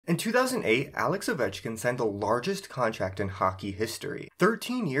In 2008, Alex Ovechkin signed the largest contract in hockey history,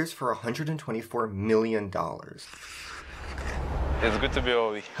 13 years for $124 million. It's good to be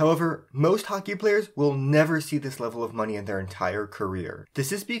Ovi. However, most hockey players will never see this level of money in their entire career.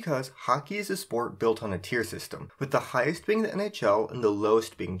 This is because hockey is a sport built on a tier system, with the highest being the NHL and the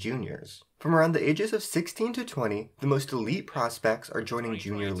lowest being juniors. From around the ages of 16 to 20, the most elite prospects are joining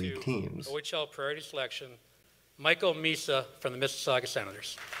junior league teams. OHL priority selection, Michael Misa from the Mississauga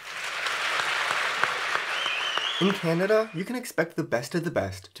Senators. In Canada, you can expect the best of the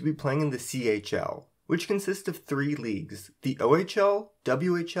best to be playing in the CHL, which consists of 3 leagues, the OHL,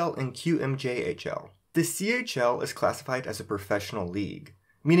 WHL, and QMJHL. The CHL is classified as a professional league,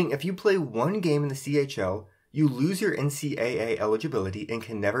 meaning if you play one game in the CHL, you lose your NCAA eligibility and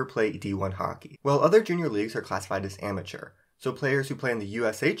can never play D1 hockey, while other junior leagues are classified as amateur, so players who play in the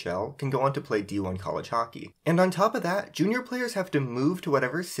USHL can go on to play D1 college hockey. And on top of that, junior players have to move to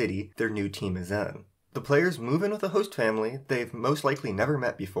whatever city their new team is in. The players move in with a host family they've most likely never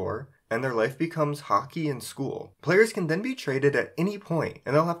met before, and their life becomes hockey and school. Players can then be traded at any point,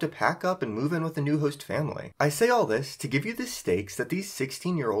 and they'll have to pack up and move in with a new host family. I say all this to give you the stakes that these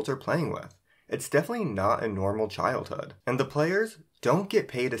 16-year-olds are playing with. It's definitely not a normal childhood. And the players don't get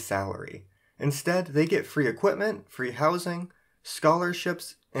paid a salary. Instead, they get free equipment, free housing,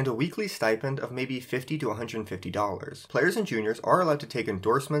 scholarships, and a weekly stipend of maybe $50 to $150. Players and juniors are allowed to take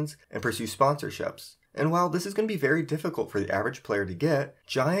endorsements and pursue sponsorships. And while this is going to be very difficult for the average player to get,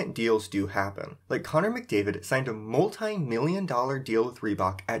 giant deals do happen. Like Connor McDavid signed a multi-million-dollar deal with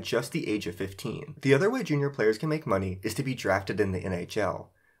Reebok at just the age of 15. The other way junior players can make money is to be drafted in the NHL,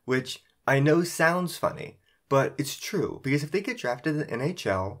 which I know sounds funny, but it's true, because if they get drafted in the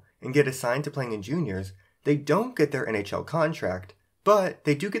NHL and get assigned to playing in juniors, they don't get their NHL contract, but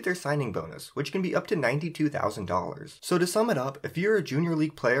they do get their signing bonus, which can be up to $92,000. So to sum it up, if you're a junior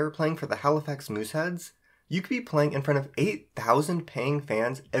league player playing for the Halifax Mooseheads, you could be playing in front of 8,000 paying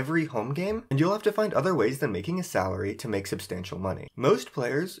fans every home game, and you'll have to find other ways than making a salary to make substantial money. Most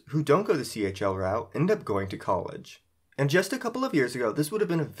players who don't go the CHL route end up going to college. And just a couple of years ago, this would have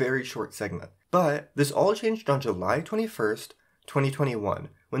been a very short segment. But this all changed on July 21st, 2021,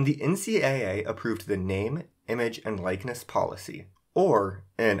 when the NCAA approved the Name, Image, and Likeness Policy, or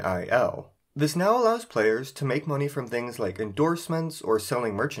NIL. This now allows players to make money from things like endorsements or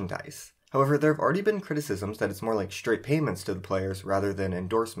selling merchandise. However, there have already been criticisms that it's more like straight payments to the players rather than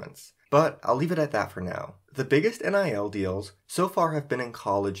endorsements. But I'll leave it at that for now. The biggest NIL deals so far have been in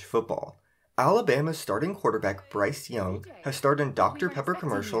college football. Alabama's starting quarterback Bryce Young has starred in Dr. Pepper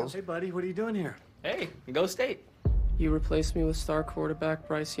commercials. Hey buddy, what are you doing here? Hey, go State. You replaced me with star quarterback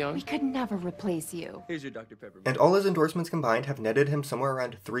Bryce Young? We could never replace you. Here's your Dr. Pepper. And all his endorsements combined have netted him somewhere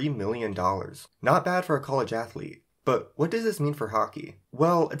around $3 million. Not bad for a college athlete. But what does this mean for hockey?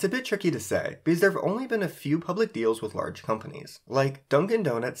 Well, it's a bit tricky to say, because there have only been a few public deals with large companies. Like, Dunkin'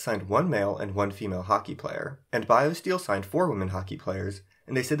 Donuts signed 1 male and 1 female hockey player, and BioSteel signed 4 women hockey players,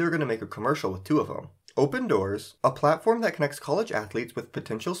 and they said they were going to make a commercial with 2 of them. Open Doors, a platform that connects college athletes with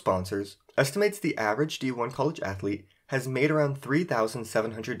potential sponsors, estimates the average D1 college athlete has made around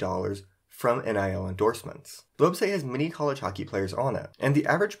 $3,700 from NIL endorsements. The website has many college hockey players on it, and the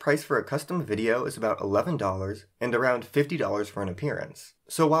average price for a custom video is about $11 and around $50 for an appearance.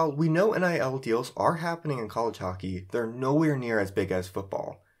 So while we know NIL deals are happening in college hockey, they're nowhere near as big as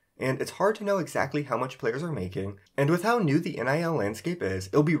football. And it's hard to know exactly how much players are making, and with how new the NIL landscape is,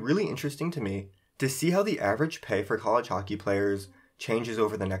 it'll be really interesting to me to see how the average pay for college hockey players changes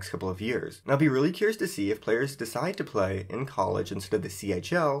over the next couple of years. And I'll be really curious to see if players decide to play in college instead of the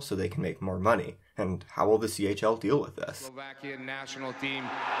CHL so they can make more money. And how will the CHL deal with this? Slovakian national team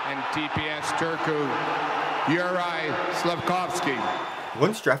and TPS Turku, Juraj Slafkovsky.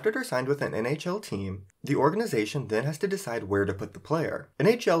 Once drafted or signed with an NHL team, the organization then has to decide where to put the player.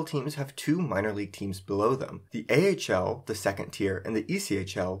 NHL teams have 2 minor league teams below them, the AHL, the 2nd tier, and the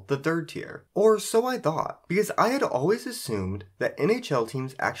ECHL, the 3rd tier. Or so I thought, because I had always assumed that NHL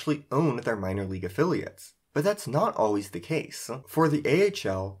teams actually owned their minor league affiliates. But that's not always the case. For the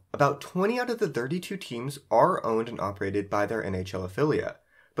AHL, about 20 out of the 32 teams are owned and operated by their NHL affiliate,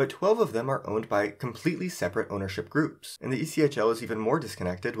 but 12 of them are owned by completely separate ownership groups. And the ECHL is even more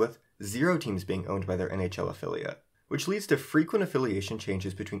disconnected, with 0 teams being owned by their NHL affiliate, which leads to frequent affiliation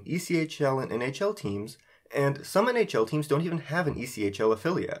changes between ECHL and NHL teams, and some NHL teams don't even have an ECHL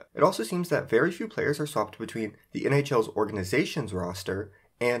affiliate. It also seems that very few players are swapped between the NHL's organization's roster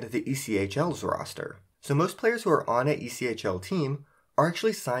and the ECHL's roster. So most players who are on an ECHL team are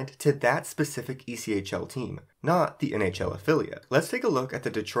actually signed to that specific ECHL team, not the NHL affiliate. Let's take a look at the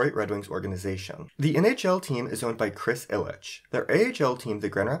Detroit Red Wings organization. The NHL team is owned by Chris Ilitch. Their AHL team, the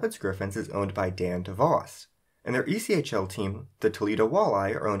Grand Rapids Griffins, is owned by Dan DeVos. And their ECHL team, the Toledo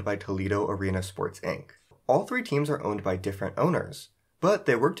Walleye, are owned by Toledo Arena Sports Inc. All three teams are owned by different owners, but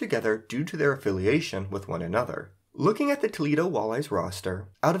they work together due to their affiliation with one another. Looking at the Toledo Walleye's roster,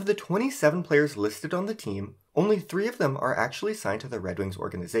 out of the 27 players listed on the team, only 3 of them are actually signed to the Red Wings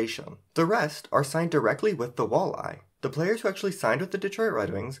organization. The rest are signed directly with the Walleye. The players who actually signed with the Detroit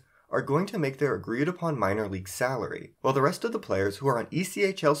Red Wings are going to make their agreed upon minor league salary, while the rest of the players who are on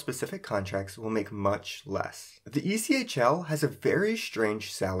ECHL specific contracts will make much less. The ECHL has a very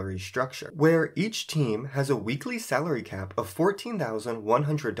strange salary structure, where each team has a weekly salary cap of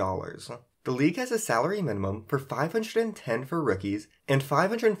 $14,100. The league has a salary minimum for $510 for rookies and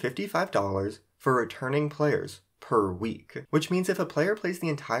 $555 for returning players per week, which means if a player plays the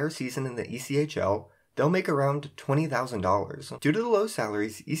entire season in the ECHL, they'll make around $20,000. Due to the low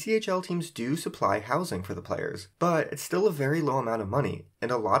salaries, ECHL teams do supply housing for the players, but it's still a very low amount of money,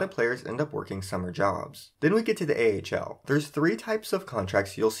 and a lot of players end up working summer jobs. Then we get to the AHL. There's 3 types of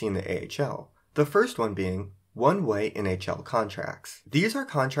contracts you'll see in the AHL. The first one being one-way NHL contracts. These are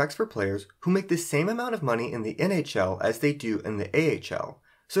contracts for players who make the same amount of money in the NHL as they do in the AHL.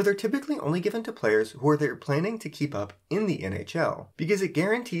 So they're typically only given to players who are planning to keep up in the NHL, because it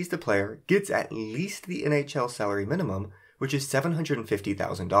guarantees the player gets at least the NHL salary minimum, which is $750,000.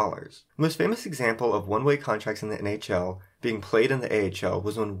 The most famous example of one-way contracts in the NHL being played in the AHL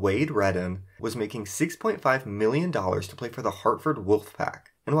was when Wade Redden was making $6.5 million to play for the Hartford Wolfpack.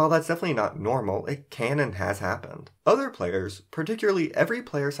 And while that's definitely not normal, it can and has happened. Other players, particularly every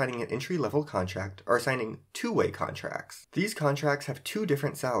player signing an entry-level contract, are signing two-way contracts. These contracts have 2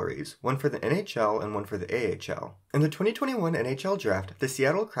 different salaries, one for the NHL and one for the AHL. In the 2021 NHL Draft, the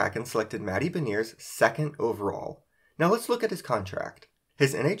Seattle Kraken selected Matty Beniers 2nd overall. Now let's look at his contract.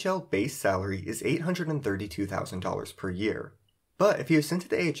 His NHL base salary is $832,000 per year. But if he was sent to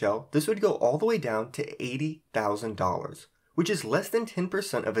the AHL, this would go all the way down to $80,000. Which is less than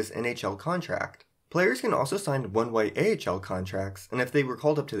 10% of his NHL contract. Players can also sign one-way AHL contracts, and if they were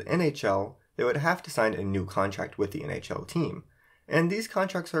called up to the NHL, they would have to sign a new contract with the NHL team. And these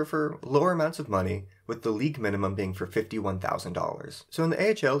contracts are for lower amounts of money, with the league minimum being for $51,000. So in the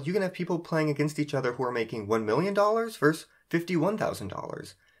AHL, you can have people playing against each other who are making $1 million versus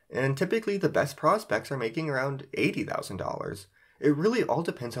 $51,000. And typically the best prospects are making around $80,000. It really all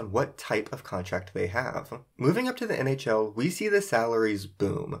depends on what type of contract they have. Moving up to the NHL, we see the salaries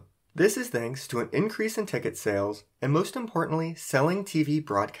boom. This is thanks to an increase in ticket sales, and most importantly, selling TV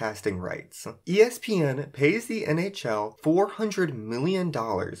broadcasting rights. ESPN pays the NHL $400 million,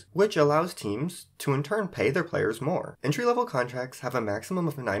 which allows teams to in turn pay their players more. Entry-level contracts have a maximum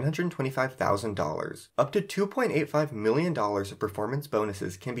of $925,000. Up to $2.85 million of performance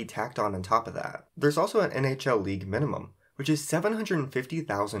bonuses can be tacked on top of that. There's also an NHL league minimum, which is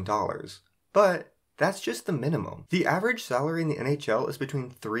 $750,000. But that's just the minimum. The average salary in the NHL is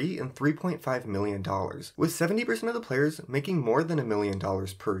between $3 and $3.5 million, with 70% of the players making more than $1 million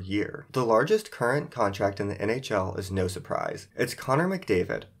per year. The largest current contract in the NHL is no surprise. It's Connor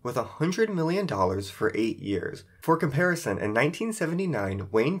McDavid, with $100 million for 8 years. For comparison, in 1979,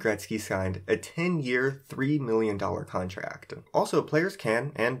 Wayne Gretzky signed a 10-year, $3 million contract. Also, players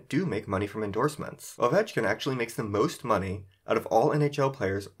can and do make money from endorsements. Ovechkin actually makes the most money out of all NHL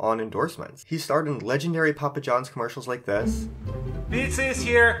players on endorsements. He starred in legendary Papa John's commercials like this. Pizza is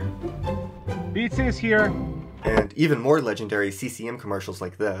here! Pizza is here! And even more legendary CCM commercials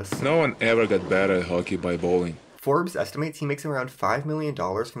like this. No one ever got better at hockey by bowling. Forbes estimates he makes around $5 million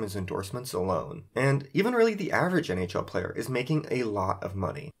from his endorsements alone. And even really the average NHL player is making a lot of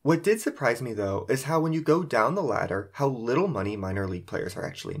money. What did surprise me though is how when you go down the ladder, how little money minor league players are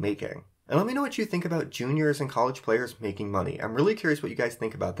actually making. And let me know what you think about juniors and college players making money. I'm really curious what you guys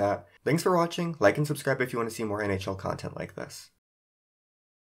think about that. Thanks for watching. Like and subscribe if you want to see more NHL content like this.